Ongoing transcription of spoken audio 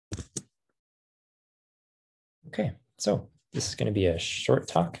Okay, so this is going to be a short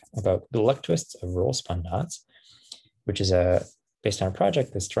talk about Gluck twists of roll spun knots, which is based on a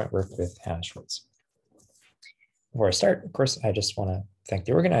project that's joint work with Hannah Schwartz. Before I start, of course, I just want to thank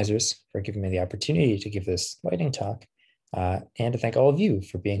the organizers for giving me the opportunity to give this lightning talk, and to thank all of you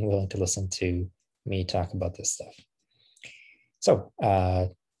for being willing to listen to me talk about this stuff. So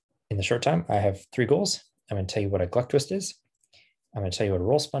in the short time, I have 3 goals. I'm going to tell you what a Gluck twist is. I'm going to tell you what a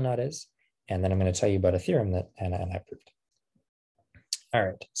roll spun knot is, and then I'm going to tell you about a theorem that Hannah and I proved. All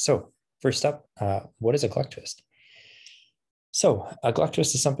right, so first up, what is a Gluck twist? So a Gluck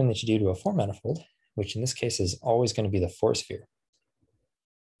twist is something that you do to a 4-manifold, which in this case is always going to be the 4-sphere.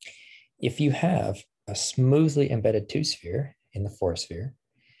 If you have a smoothly embedded 2-sphere in the 4-sphere,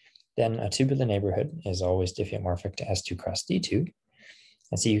 then a tubular neighborhood is always diffeomorphic to S2 cross D2.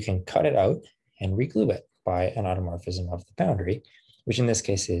 And so you can cut it out and reglue it by an automorphism of the boundary, which in this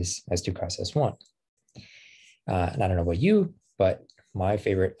case is S2 cross S1. And I don't know about you, but my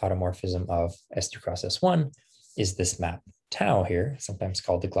favorite automorphism of S2 cross S1 is this map tau here, sometimes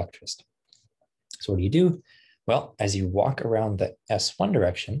called the Gluck twist. So what do you do? Well, as you walk around the S1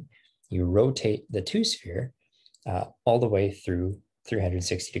 direction, you rotate the 2-sphere all the way through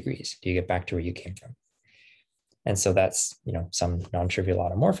 360 degrees. Do you get back to where you came from? And so that's, some non-trivial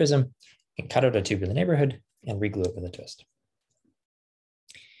automorphism. You can cut out a tubular neighborhood and reglue it with a twist.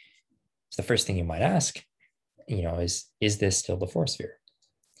 So the first thing you might ask, is this still the 4-sphere?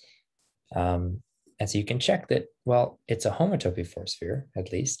 And so you can check that, well, it's a homotopy 4-sphere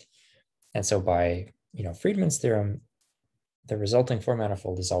at least. And so by, Friedman's theorem, the resulting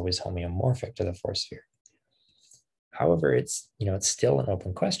 4-manifold is always homeomorphic to the 4-sphere. However, it's still an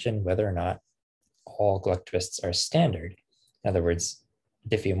open question whether or not all Gluck twists are standard. In other words,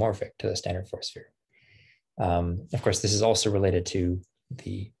 diffeomorphic to the standard 4-sphere. Of course, this is also related to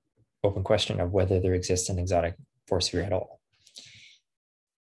the open question of whether there exists an exotic 4-sphere at all.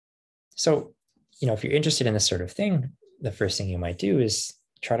 So, if you're interested in this sort of thing, the first thing you might do is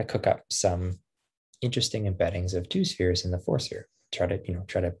try to cook up some interesting embeddings of 2 spheres in the 4-sphere. Try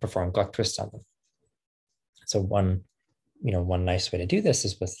to perform Gluck twists on them. So one nice way to do this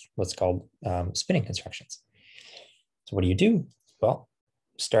is with what's called spinning constructions. So what do you do? Well,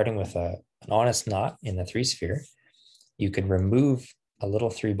 starting with an honest knot in the 3-sphere, you can remove a little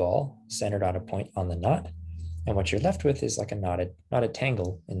 3-ball centered on a point on the knot. And what you're left with is like a knotted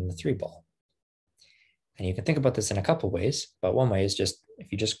tangle in the 3-ball. And you can think about this in a couple ways, but one way is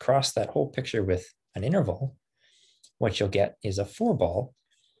if you just cross that whole picture with an interval, what you'll get is a 4-ball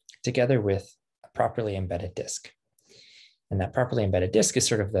together with a properly embedded disk. And that properly embedded disk is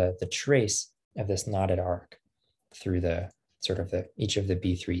sort of the trace of this knotted arc through each of the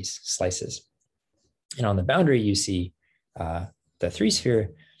B3's slices. And on the boundary, you see the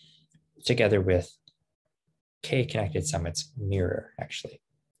 3-sphere together with K connected summits mirror, actually.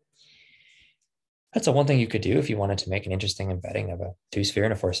 That's one thing you could do if you wanted to make an interesting embedding of a 2-sphere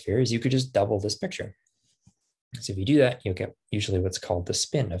and a 4-sphere is you could just double this picture. So if you do that, you'll get usually what's called the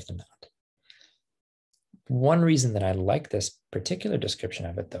spin of the knot. One reason that I like this particular description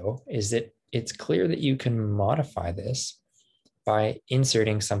of it, though, is that it's clear that you can modify this by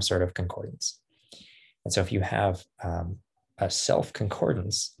inserting some sort of concordance. And so if you have a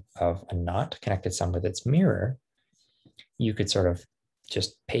self-concordance of a knot connected sum with its mirror, you could sort of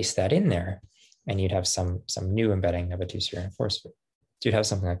just paste that in there, and you'd have some new embedding of a 2-sphere and a 4-sphere. So you'd have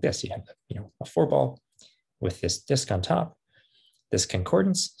something like this. You'd have a 4-ball with this disk on top, this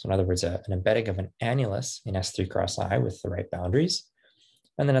concordance. So in other words, an embedding of an annulus in S3 cross I with the right boundaries.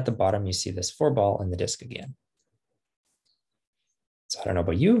 And then at the bottom, you see this 4-ball and the disk again. So I don't know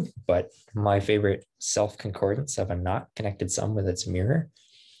about you, but my favorite self-concordance of a knot connected sum with its mirror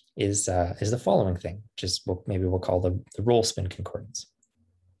is the following thing, which is maybe we'll call the roll spin concordance.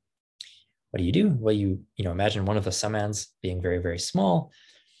 What do you do? Well, you imagine one of the summands being very, very small,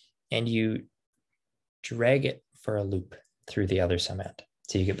 and you drag it for a loop through the other summand,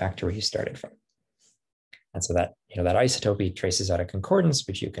 so you get back to where you started from. And so that that isotopy traces out a concordance,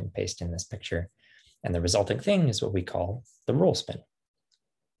 which you can paste in this picture, and the resulting thing is what we call the roll spin.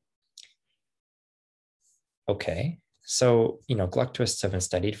 Okay, so Gluck twists have been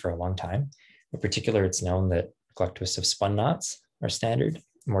studied for a long time. In particular, it's known that Gluck twists of spun knots are standard.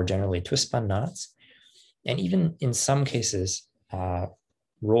 More generally, twist spun knots, and even in some cases,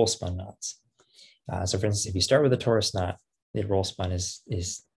 roll spun knots. So for instance, if you start with a torus knot, the roll spun is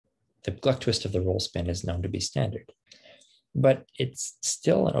the Gluck twist of the roll spin is known to be standard. But it's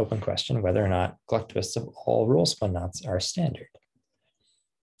still an open question whether or not Gluck twists of all roll spun knots are standard.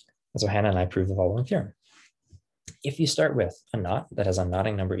 And so Hannah and I proved the following theorem. If you start with a knot that has a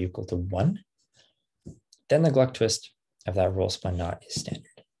knotting number equal to 1, then the Gluck twist of that roll spun knot is standard.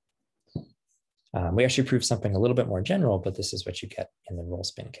 We actually proved something a little bit more general, but this is what you get in the roll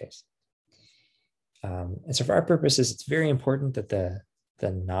spin case. And so for our purposes, it's very important that the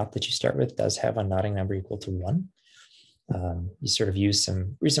knot that you start with does have a knotting number equal to 1. You sort of use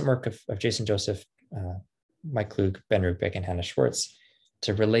some recent work of Jason Joseph, Mike Klug, Ben Rubik, and Hannah Schwartz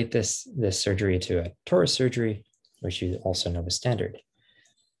to relate this surgery to a torus surgery, which you also know is standard.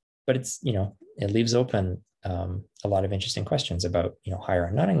 But it's, it leaves open a lot of interesting questions about,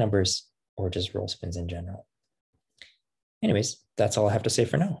 higher knotting numbers or just roll spins in general. Anyways, that's all I have to say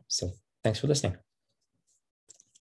for now. So thanks for listening.